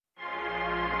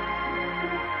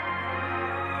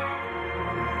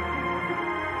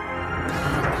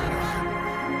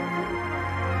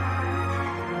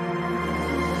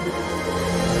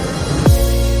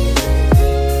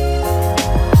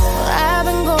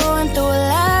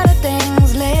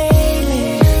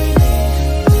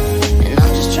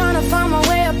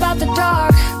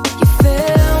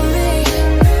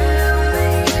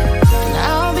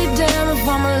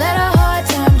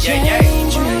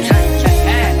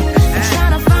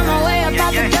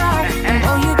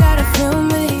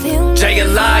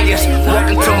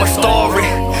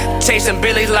chasing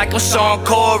Billy like I'm Sean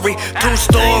Corey. 2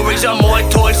 stories, I'm more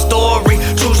Toy Story.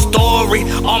 True story,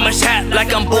 orange hat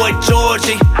like I'm Boy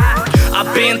Georgie.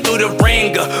 I've been through the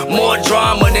ringer, more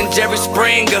drama than Jerry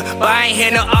Springer, but I ain't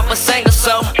hear no opera singer,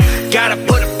 so gotta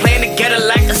put a plan together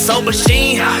like a soul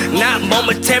machine. Not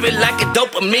momentary like a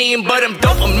dopamine, but I'm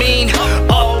dopamine.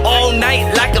 Up all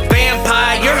night like a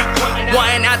vampire,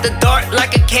 wanting out the dark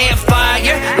like a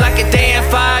campfire, like a damn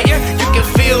fire. You can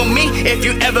feel me if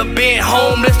you ever been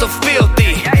homeless or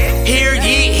filthy. Hear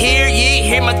ye,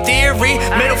 hear my theory.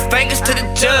 Middle fingers to the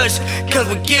judge, cause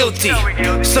we're guilty.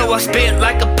 So I spit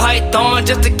like a python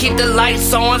just to keep the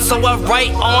lights on. So I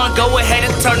write on, go ahead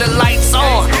and turn the lights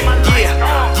on.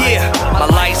 Yeah, my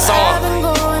lights on. I've been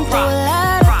going through a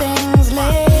lot of things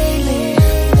lately,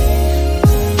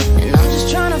 and I'm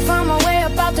just trying to find my way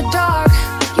up out the dark.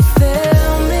 You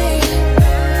feel me?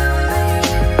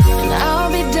 And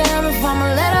I'll be damned if I'ma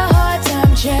let a hard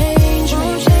time change me.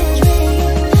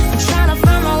 I'm trying to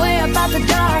find my way up out the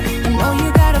dark. I know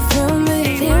you gotta feel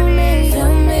me, feel me,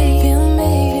 feel me, feel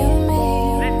me, feel me.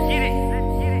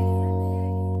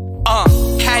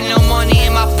 Had no money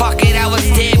in my pocket, I was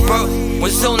dead broke.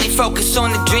 Was only focused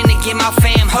on the dream to give my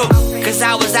fam hope. Cause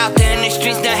I was out there in the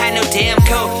streets, done had no damn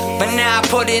coat. But now I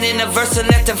put it in a verse and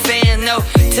let the fans know,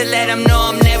 to let them know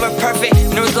I'm never perfect.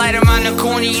 There's light around the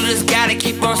corner, you just gotta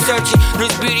keep on searching.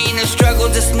 There's beauty in the struggle,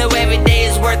 just know every day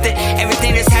is worth it.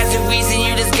 Everything just has a reason,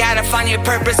 you just gotta find your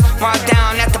purpose. While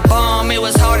down at the bottom, it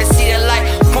was hard to see the light.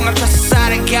 Put my trust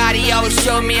aside of God, he always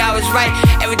showed me I was right.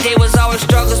 Every day was always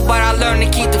struggles, but I learned to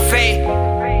keep the faith.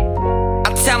 I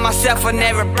tell myself I'll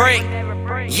never break.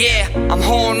 Yeah, I'm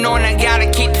holding on, I gotta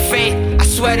keep the faith. I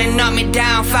swear to knock me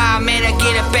down 5 minutes, I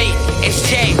get a bait. It's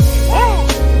Jay.